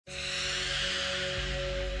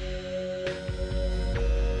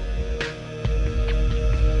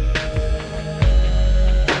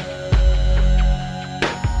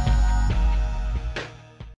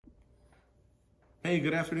Hey,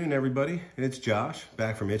 good afternoon, everybody. It's Josh,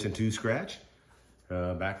 back from Itchin to Scratch.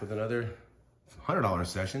 Back with another $100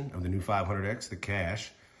 session of the new 500X, the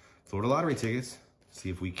cash Florida lottery tickets. See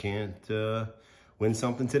if we can't win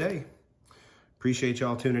something today. Appreciate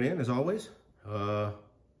y'all tuning in, as always.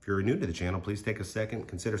 If you're new to the channel, please take a second,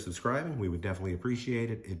 consider subscribing. We would definitely appreciate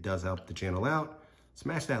it. It does help the channel out.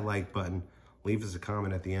 Smash that like button. Leave us a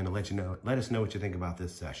comment at the end and let us know what you think about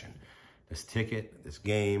this session. This ticket, this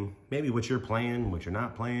game, maybe what you're playing, what you're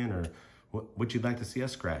not playing, or what you'd like to see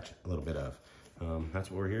us scratch a little bit of. That's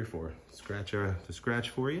what we're here for, to scratch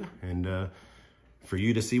for you, and for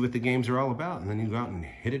you to see what the games are all about, and then you go out and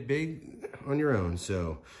hit it big on your own.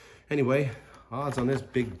 So anyway, odds on this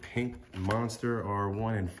big pink monster are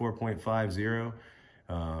 1 in 4.50.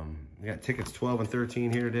 We got tickets 12 and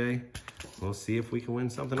 13 here today. We'll see if we can win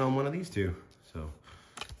something on one of these two. So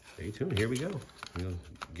stay tuned, here we go. We'll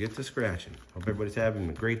get to scratching. Hope everybody's having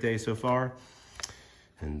a great day so far.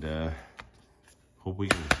 And hope we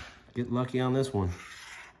can get lucky on this one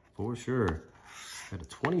for sure. Got a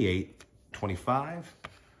 28, 25,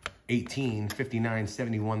 18, 59,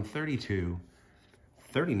 71, 32,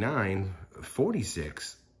 39,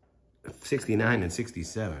 46, 69, and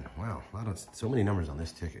 67. Wow, so many numbers on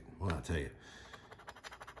this ticket. Well, I'll tell you.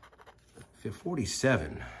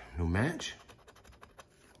 47, no match.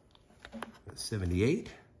 78,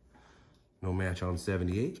 no match on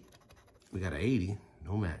 78. We got an 80,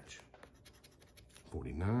 no match.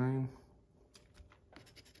 49,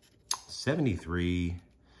 73,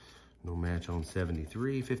 no match on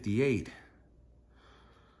 73. 58,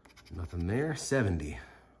 nothing there. 70,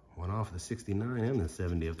 one off the 69 and the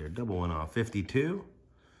 70 up there, double one off. 52,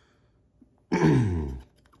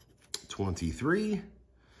 23,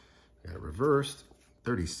 got it reversed.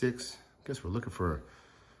 36, guess we're looking for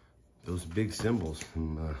those big symbols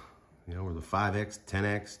from, you know, where the 5X,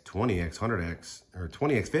 10X, 20X, 100X, or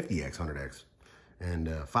 20X, 50X, 100X, and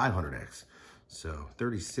 500X. So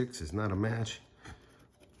 36 is not a match.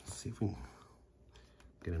 Let's see if we can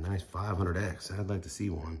get a nice 500X. I'd like to see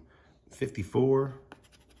one. 54,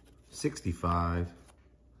 65.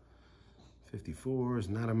 54 is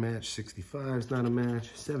not a match. 65 is not a match.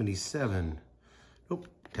 77, nope,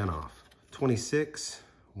 10 off. 26,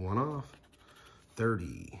 one off.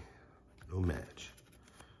 30. No match.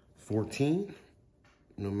 14,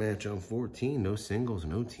 no match on 14. No singles,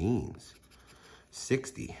 no teams.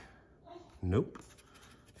 60, nope.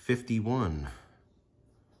 51,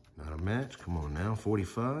 not a match. Come on now.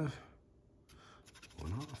 45,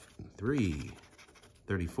 one off. 3,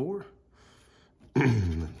 34,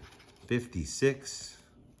 56,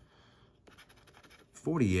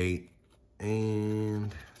 48,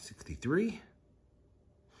 and 63.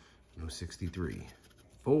 No 63.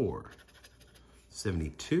 4,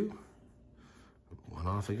 72, one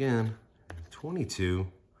off again. 22,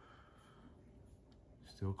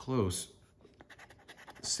 still close.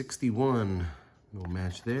 61, no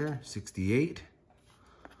match there. 68,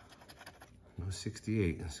 no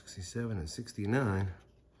 68. And 67 and 69.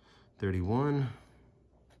 31,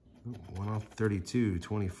 one off. 32,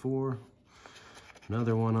 24,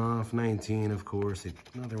 another one off. 19, of course,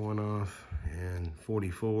 another one off. And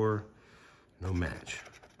 44, no match.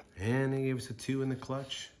 And they gave us a 2 in the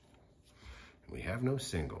clutch. We have no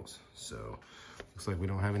singles. So looks like we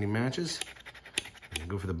don't have any matches. We'll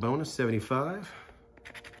go for the bonus. 75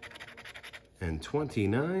 and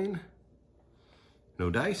 29.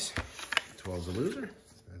 No dice. 12's a loser.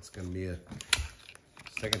 That's going to be a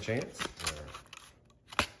second chance.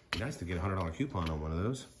 Be nice to get a $100 coupon on one of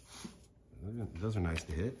those. Those are nice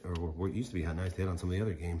to hit, or what used to be nice to hit on some of the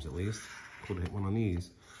other games at least. Cool to hit one on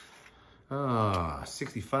these.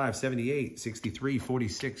 65, 78, 63,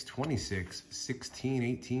 46, 26, 16,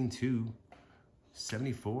 18, 2,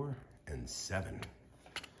 74, and 7.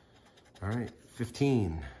 All right,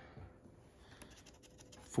 15,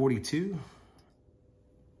 42,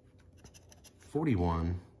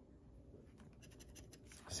 41,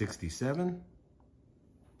 67,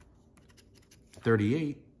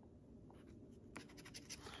 38,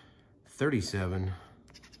 37,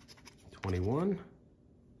 21.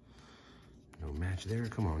 No match there.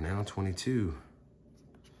 Come on now. 22,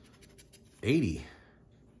 80,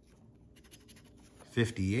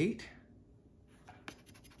 58,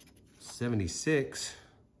 76,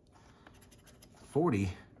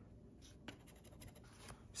 40,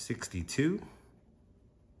 62.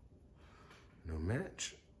 No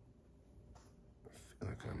match. I feel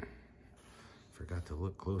like I forgot to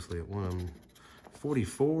look closely at one.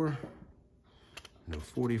 44. No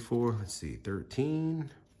 44. Let's see.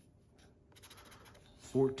 13.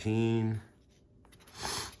 14,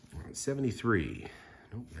 73,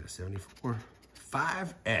 nope, got a 74,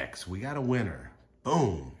 5X. We got a winner.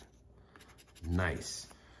 Boom. Nice.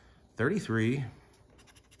 33,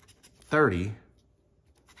 30.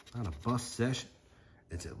 Not a bust session.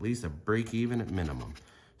 It's at least a break even at minimum.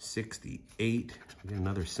 68. We get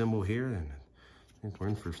another symbol here, and I think we're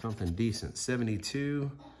in for something decent.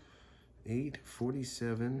 72,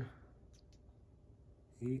 847,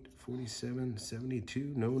 847,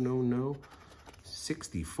 72. No.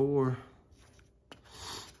 64,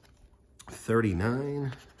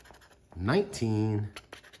 39, 19,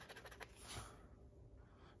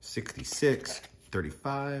 66,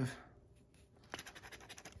 35,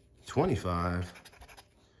 25,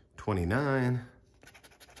 29,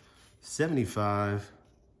 75,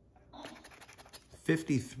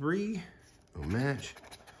 53, no match,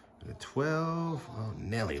 and a 12, oh,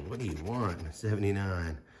 Nelly, what do you want?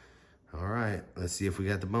 79. All right, let's see if we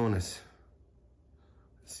got the bonus.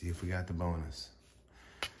 Let's see if we got the bonus.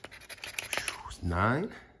 9,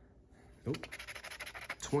 nope,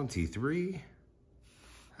 23.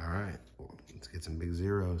 All right, well, let's get some big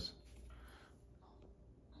zeros.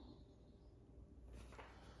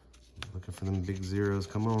 Looking for them big zeros.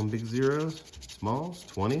 Come on, big zeros. Smalls,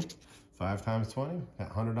 20. 5 times 20.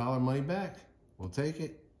 That $100 money back. We'll take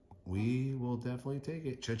it. We will definitely take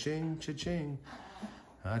it. Cha-ching, cha-ching.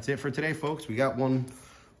 That's it for today, folks. We got one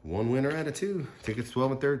winner out of 2. Tickets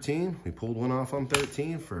 12 and 13. We pulled one off on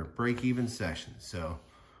 13 for a break-even session. So,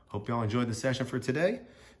 hope y'all enjoyed the session for today.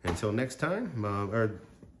 Until next time,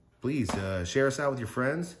 please share us out with your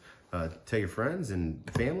friends. Tell your friends and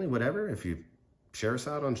family, whatever. If you share us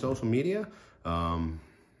out on social media, and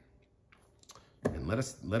let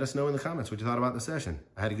us know in the comments what you thought about the session.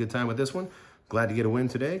 I had a good time with this one. Glad to get a win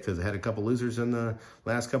today because I had a couple losers in the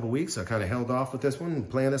last couple weeks. So I kind of held off with this one and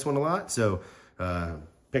playing this one a lot. So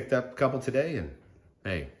picked up a couple today, and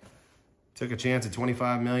hey, took a chance at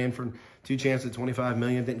 25 million for 2 chances at 25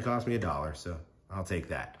 million. Didn't cost me $1, so I'll take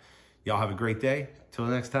that. Y'all have a great day. Till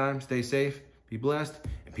next time, stay safe, be blessed,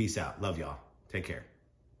 and peace out. Love y'all. Take care.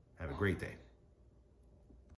 Have a great day.